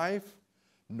nor life,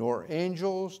 nor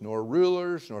angels, nor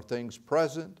rulers, nor things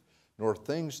present, nor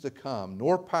things to come,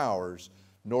 nor powers,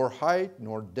 nor height,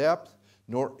 nor depth,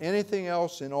 nor anything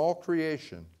else in all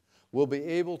creation will be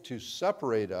able to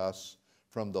separate us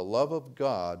from the love of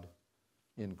God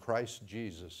in Christ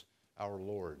Jesus our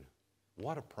Lord."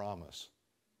 What a promise.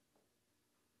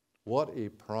 What a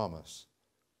promise.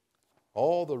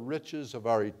 All the riches of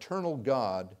our eternal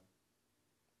God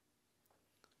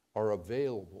are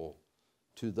available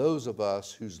to those of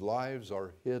us whose lives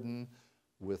are hidden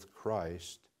with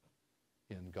Christ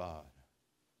in God.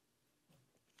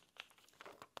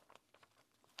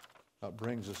 That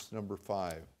brings us to number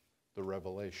 5, the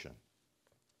revelation.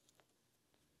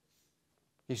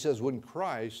 He says, when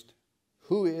Christ,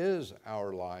 who is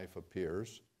our life,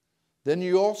 appears, then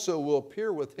you also will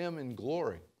appear with Him in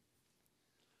glory.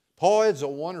 Paul adds a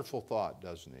wonderful thought,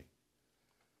 doesn't he?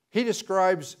 He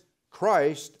describes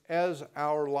Christ as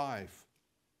our life.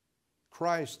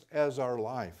 Christ as our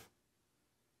life.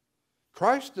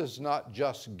 Christ does not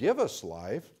just give us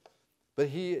life, but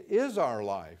He is our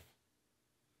life.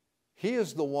 He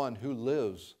is the one who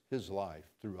lives His life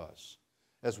through us.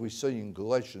 As we see in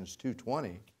Galatians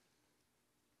 2:20,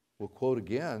 we'll quote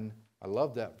again. I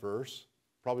love that verse.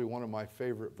 Probably one of my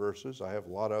favorite verses. I have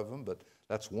a lot of them, but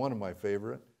that's one of my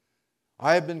favorite.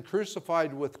 I have been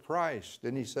crucified with Christ.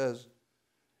 And he says,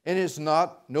 and it's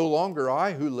not no longer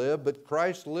I who live, but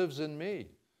Christ lives in me.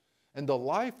 And the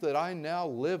life that I now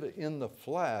live in the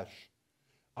flesh,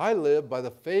 I live by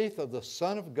the faith of the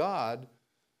Son of God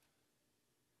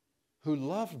who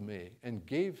loved me and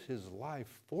gave His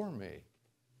life for me.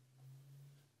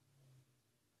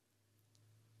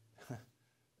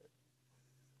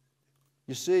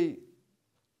 You see,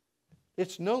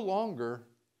 it's no longer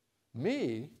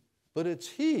me, but it's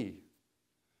He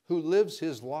who lives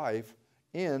His life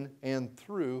in and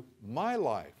through my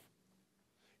life.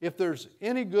 If there's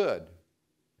any good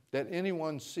that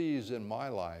anyone sees in my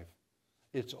life,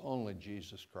 it's only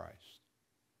Jesus Christ.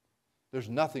 There's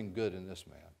nothing good in this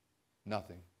man.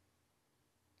 Nothing.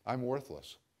 I'm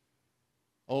worthless.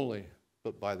 Only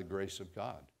but by the grace of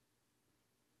God.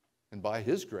 And by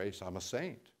His grace, I'm a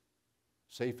saint.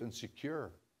 Safe and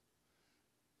secure.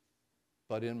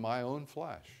 But in my own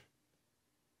flesh,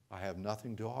 I have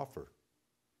nothing to offer.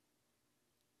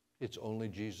 It's only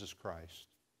Jesus Christ.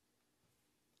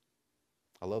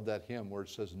 I love that hymn where it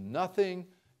says, nothing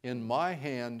in my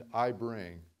hand I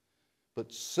bring,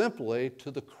 but simply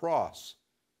to the cross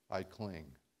I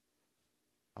cling.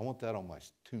 I want that on my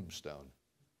tombstone.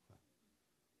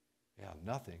 Yeah,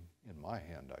 nothing in my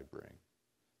hand I bring,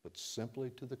 but simply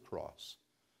to the cross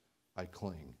I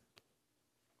cling.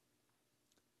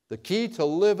 The key to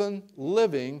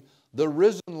living the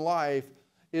risen life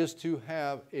is to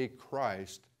have a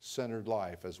Christ-centered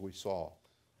life, as we saw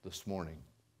this morning.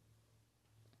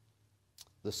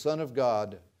 The Son of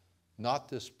God, not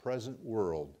this present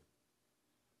world,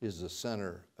 is the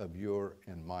center of your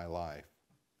and my life.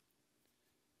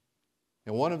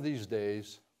 And one of these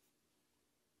days,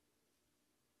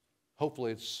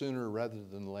 hopefully it's sooner rather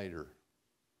than later,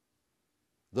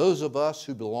 those of us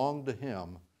who belong to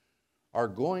Him are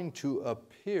going to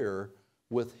appear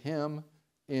with Him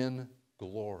in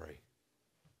glory.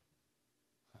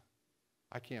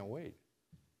 I can't wait.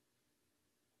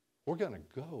 We're going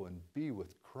to go and be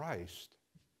with Christ.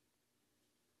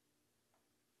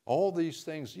 All these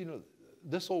things,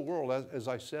 this whole world, as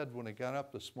I said when I got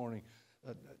up this morning,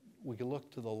 we can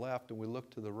look to the left and we look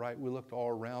to the right. We look all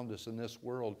around us in this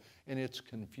world, and it's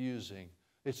confusing.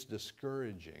 It's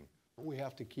discouraging. But we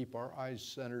have to keep our eyes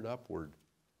centered upward.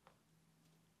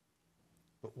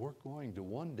 But we're going to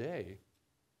one day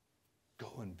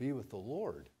go and be with the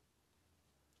Lord.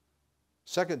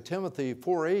 2 Timothy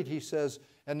 4:8, he says,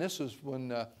 and this is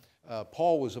when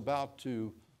Paul was about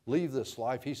to leave this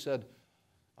life, he said,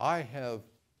 I have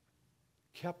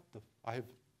kept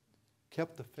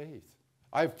the faith.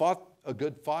 I have fought a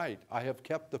good fight. I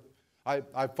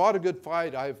fought a good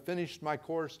fight. I have finished my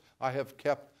course. I have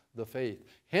kept the faith.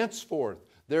 Henceforth,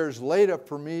 there is laid up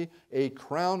for me a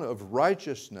crown of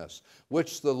righteousness,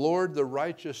 which the Lord, the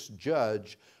righteous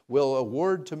judge, will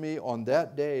award to me on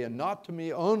that day, and not to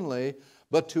me only,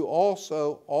 but to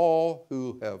also all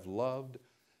who have loved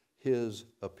his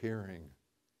appearing.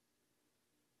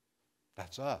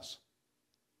 That's us.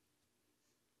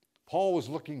 Paul was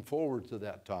looking forward to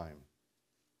that time.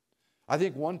 I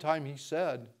think one time he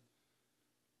said,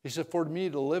 for me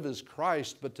to live is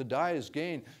Christ, but to die is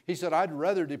gain. He said, I'd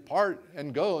rather depart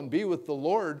and go and be with the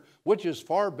Lord, which is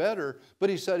far better. But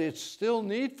he said, it's still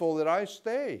needful that I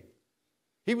stay.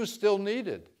 He was still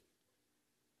needed.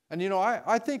 And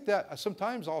I think that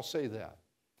sometimes I'll say that.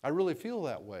 I really feel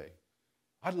that way.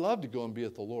 I'd love to go and be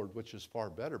with the Lord, which is far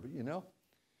better. But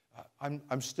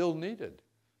I'm still needed.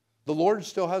 The Lord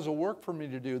still has a work for me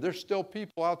to do. There's still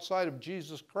people outside of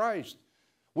Jesus Christ.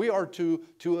 We are to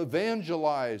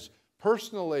evangelize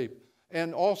personally,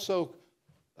 and also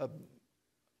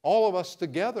all of us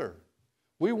together.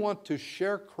 We want to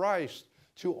share Christ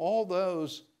to all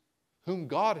those whom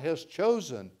God has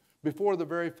chosen before the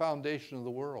very foundation of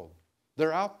the world.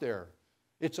 They're out there.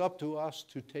 It's up to us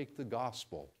to take the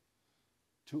gospel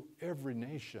to every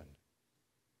nation.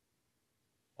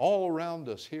 All around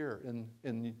us here,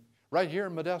 right here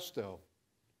in Modesto.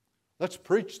 Let's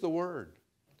preach the word.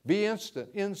 Be instant,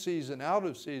 in season, out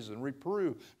of season,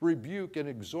 reprove, rebuke, and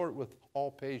exhort with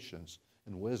all patience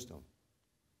and wisdom.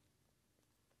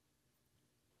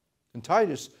 And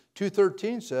Titus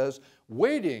 2:13 says,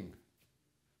 waiting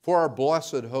for our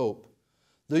blessed hope,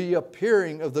 the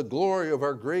appearing of the glory of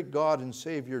our great God and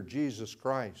Savior, Jesus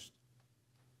Christ.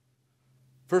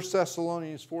 1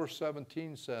 Thessalonians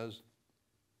 4:17 says,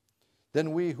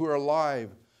 then we who are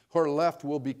alive, who are left,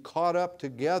 will be caught up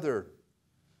together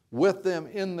with them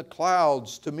in the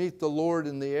clouds to meet the Lord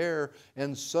in the air,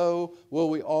 and so will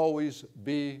we always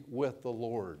be with the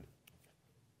Lord.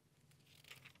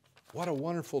 What a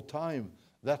wonderful time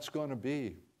that's going to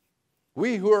be.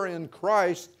 We who are in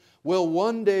Christ will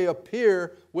one day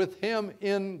appear with Him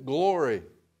in glory.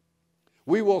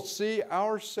 We will see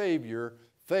our Savior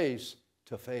face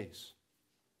to face.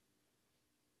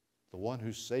 The one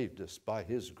who saved us by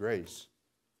His grace.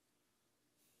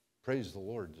 Praise the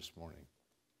Lord this morning.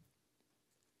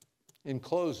 In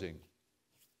closing,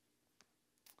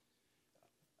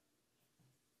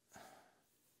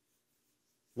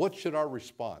 what should our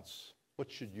response,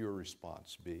 what should your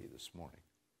response be this morning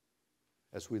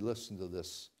as we listen to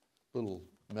this little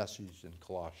message in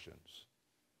Colossians?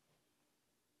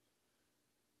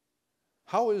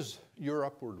 How is your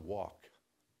upward walk?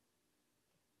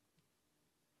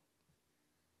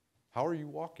 How are you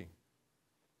walking?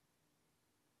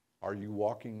 Are you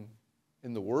walking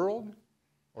in the world,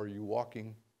 or are you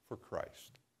walking for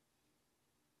Christ?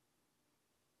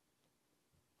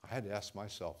 I had to ask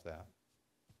myself that.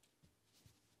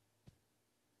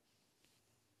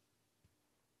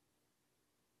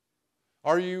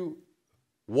 Are you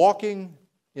walking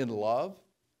in love?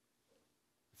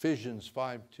 Ephesians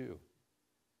 5:2.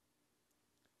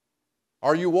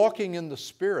 Are you walking in the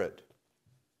Spirit?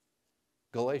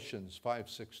 Galatians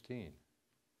 5:16.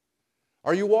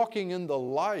 Are you walking in the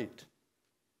light?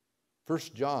 1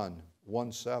 John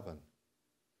 1:7.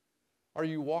 Are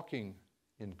you walking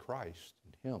in Christ,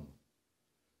 in Him?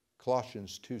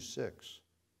 Colossians 2:6.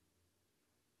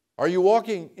 Are you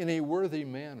walking in a worthy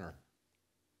manner?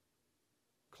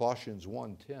 Colossians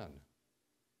 1:10.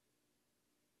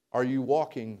 Are you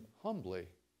walking humbly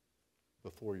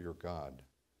before your God?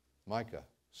 Micah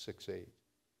 6:8.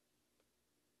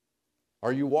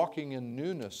 Are you walking in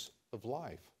newness of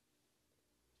life?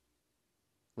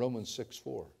 Romans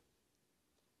 6:4.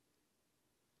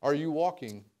 Are you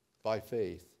walking by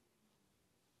faith?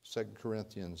 2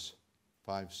 Corinthians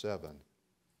 5:7.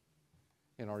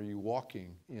 And are you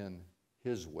walking in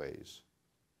His ways,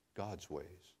 God's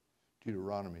ways?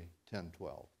 Deuteronomy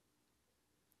 10:12.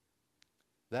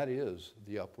 That is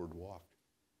the upward walk.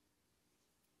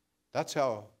 That's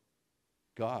how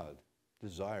God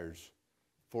desires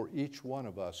for each one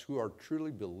of us who are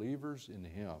truly believers in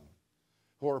Him,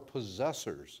 who are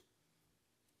possessors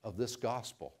of this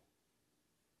gospel,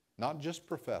 not just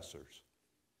professors.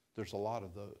 There's a lot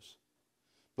of those.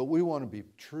 But we want to be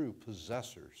true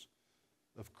possessors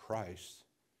of Christ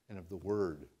and of the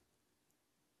Word.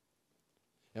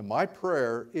 And my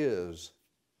prayer is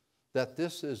that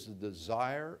this is the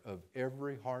desire of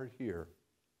every heart here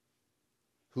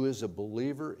who is a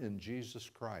believer in Jesus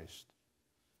Christ,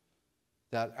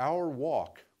 that our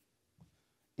walk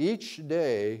each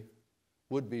day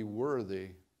would be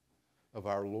worthy of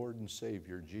our Lord and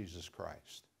Savior, Jesus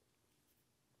Christ.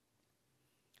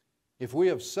 If we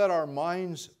have set our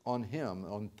minds on Him,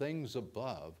 on things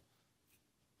above,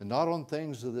 and not on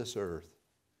things of this earth,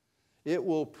 it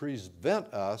will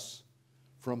prevent us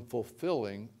from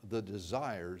fulfilling the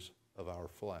desires of our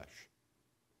flesh.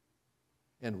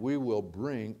 And we will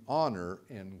bring honor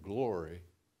and glory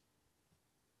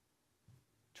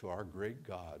to our great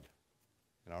God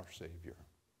and our Savior.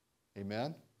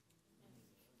 Amen?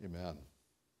 Amen.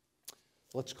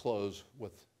 Let's close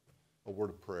with a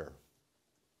word of prayer.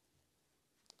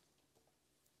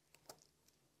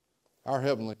 Our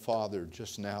Heavenly Father,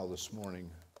 just now this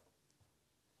morning,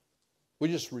 we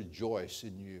just rejoice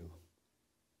in You.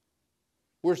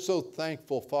 We're so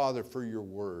thankful, Father, for Your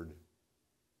Word,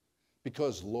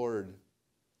 because, Lord,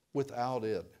 without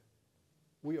it,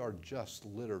 we are just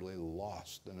literally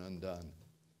lost and undone.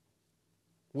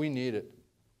 We need it.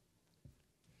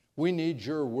 We need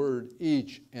Your Word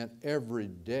each and every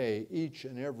day, each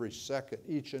and every second,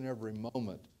 each and every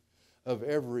moment of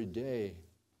every day,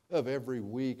 of every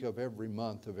week, of every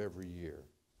month, of every year.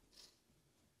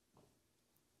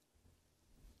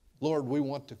 Lord, we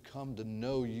want to come to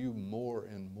know You more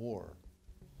and more.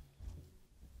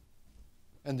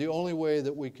 And the only way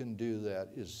that we can do that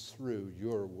is through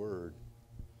Your Word,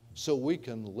 so we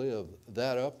can live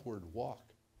that upward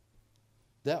walk,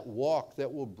 that walk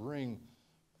that will bring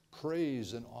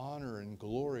praise and honor and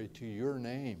glory to Your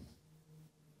name.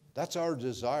 That's our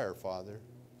desire, Father.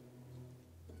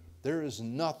 There is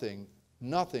nothing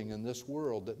in this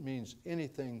world that means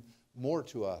anything more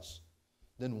to us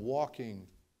than walking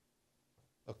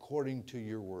according to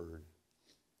Your Word.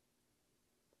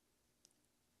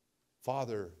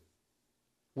 Father,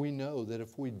 we know that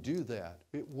if we do that,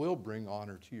 it will bring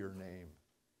honor to Your name.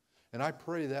 And I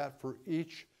pray that for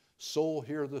each soul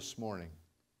here this morning,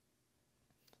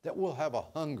 that we'll have a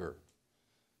hunger.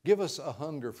 Give us a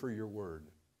hunger for Your Word.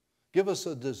 Give us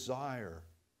a desire.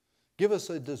 Give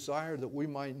us a desire that we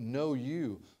might know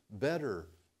You better,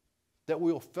 that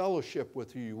we'll fellowship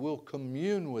with You, we'll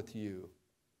commune with You,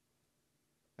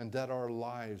 and that our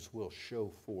lives will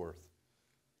show forth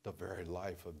the very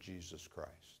life of Jesus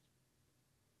Christ.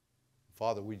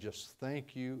 Father, we just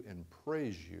thank You and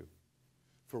praise You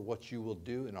for what You will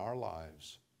do in our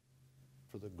lives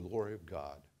for the glory of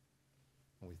God.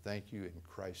 And we thank You in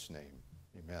Christ's name.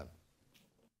 Amen.